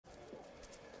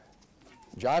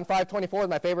John 5:24 is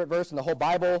my favorite verse in the whole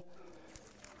Bible.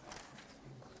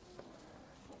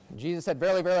 Jesus said,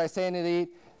 verily, verily, I say unto thee,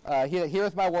 he that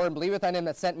heareth my word and believeth on him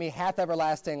that sent me hath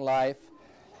everlasting life,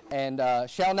 and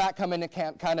shall not come into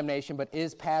condemnation, but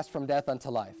is passed from death unto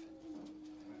life.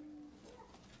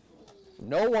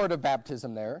 No word of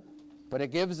baptism there, but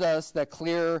it gives us that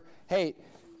clear, hey,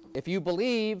 if you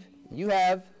believe, you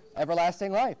have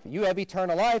everlasting life. You have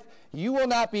eternal life. You will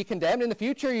not be condemned. In the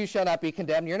future, you shall not be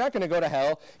condemned. You're not going to go to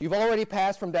hell. You've already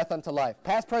passed from death unto life.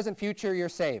 Past, present, future, you're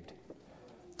saved.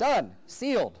 Done.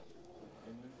 Sealed.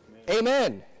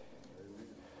 Amen.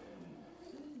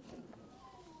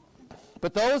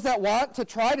 But those that want to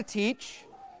try to teach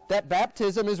that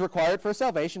baptism is required for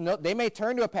salvation, they may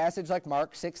turn to a passage like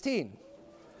Mark 16.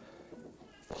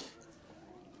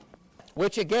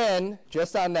 Which again,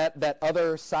 just on that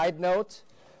other side note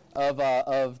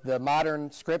of the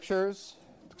modern scriptures,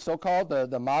 so-called,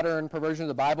 the modern perversion of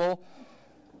the Bible,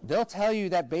 they'll tell you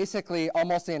that basically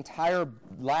almost the entire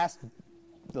last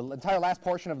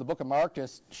portion of the book of Mark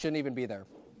just shouldn't even be there.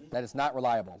 That it's not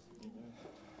reliable.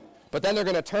 But then they're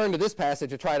going to turn to this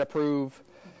passage to try to prove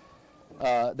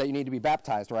that you need to be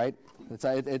baptized, right?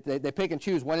 They pick and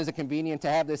choose. When is it convenient to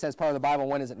have this as part of the Bible,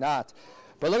 when is it not?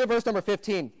 But look at verse number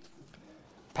 15.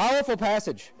 Powerful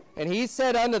passage. And he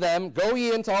said unto them, go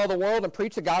ye into all the world and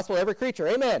preach the gospel to every creature.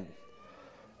 Amen.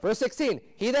 Verse 16.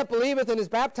 He that believeth and is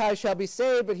baptized shall be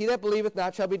saved, but he that believeth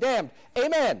not shall be damned.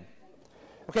 Amen.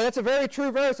 Okay, that's a very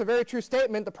true verse, a very true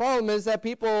statement. The problem is that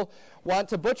people want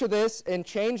to butcher this and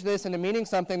change this into meaning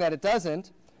something that it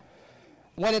doesn't,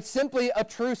 when it's simply a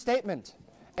true statement.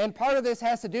 And part of this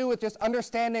has to do with just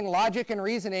understanding logic and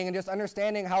reasoning and just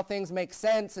understanding how things make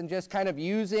sense and just kind of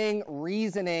using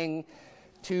reasoning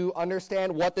to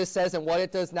understand what this says and what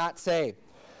it does not say.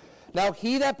 Now,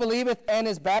 he that believeth and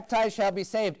is baptized shall be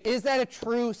saved. Is that a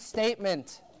true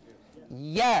statement?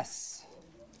 Yes.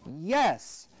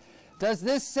 Yes. Does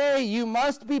this say you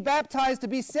must be baptized to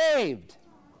be saved?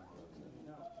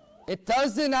 It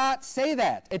does not say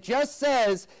that. It just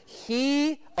says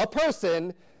a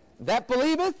person that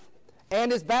believeth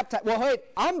and is baptized. Well, wait,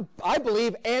 I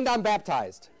believe and I'm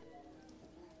baptized.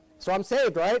 So I'm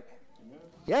saved, right?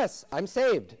 Yes, I'm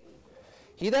saved.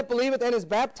 He that believeth and is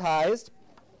baptized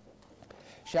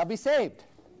shall be saved.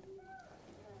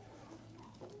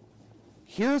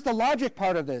 Here's the logic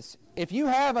part of this. If you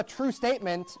have a true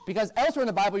statement, because elsewhere in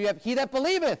the Bible you have, he that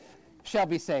believeth shall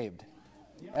be saved.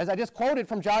 As I just quoted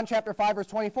from John chapter 5, verse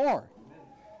 24.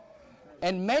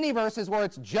 And many verses where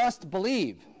it's just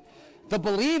believe. The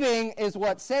believing is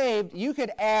what's saved. You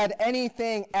could add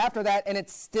anything after that, and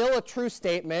it's still a true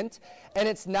statement, and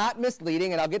it's not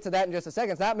misleading, and I'll get to that in just a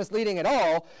second. It's not misleading at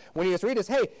all when you just read this.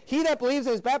 Hey, he that believes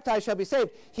and is baptized shall be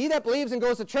saved. He that believes and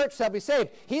goes to church shall be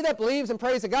saved. He that believes and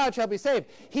prays to God shall be saved.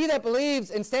 He that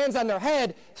believes and stands on their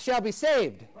head shall be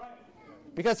saved.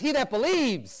 Because he that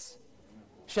believes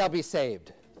shall be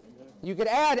saved. You could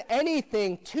add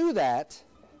anything to that.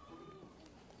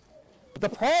 The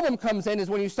problem comes in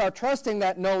is when you start trusting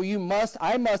that, no,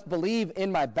 I must believe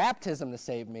in my baptism to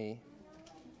save me.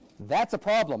 That's a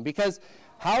problem, because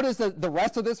how does the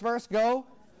rest of this verse go?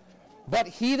 But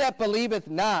he that believeth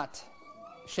not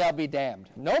shall be damned.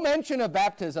 No mention of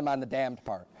baptism on the damned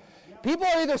part. People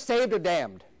are either saved or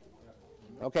damned.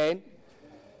 Okay?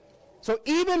 So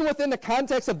even within the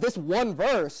context of this one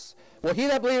verse, well, he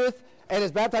that believeth and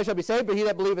is baptized shall be saved, but he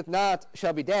that believeth not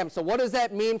shall be damned. So what does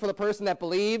that mean for the person that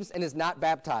believes and is not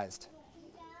baptized?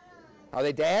 Are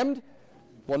they damned?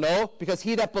 Well, no, because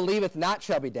he that believeth not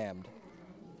shall be damned.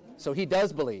 So he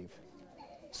does believe.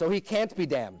 So he can't be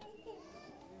damned.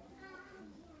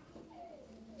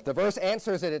 The verse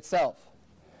answers it itself.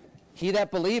 He that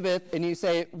believeth, and you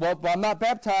say, well, I'm not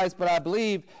baptized, but I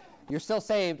believe, you're still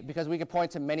saved, because we could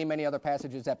point to many, many other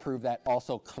passages that prove that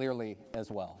also clearly as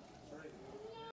well.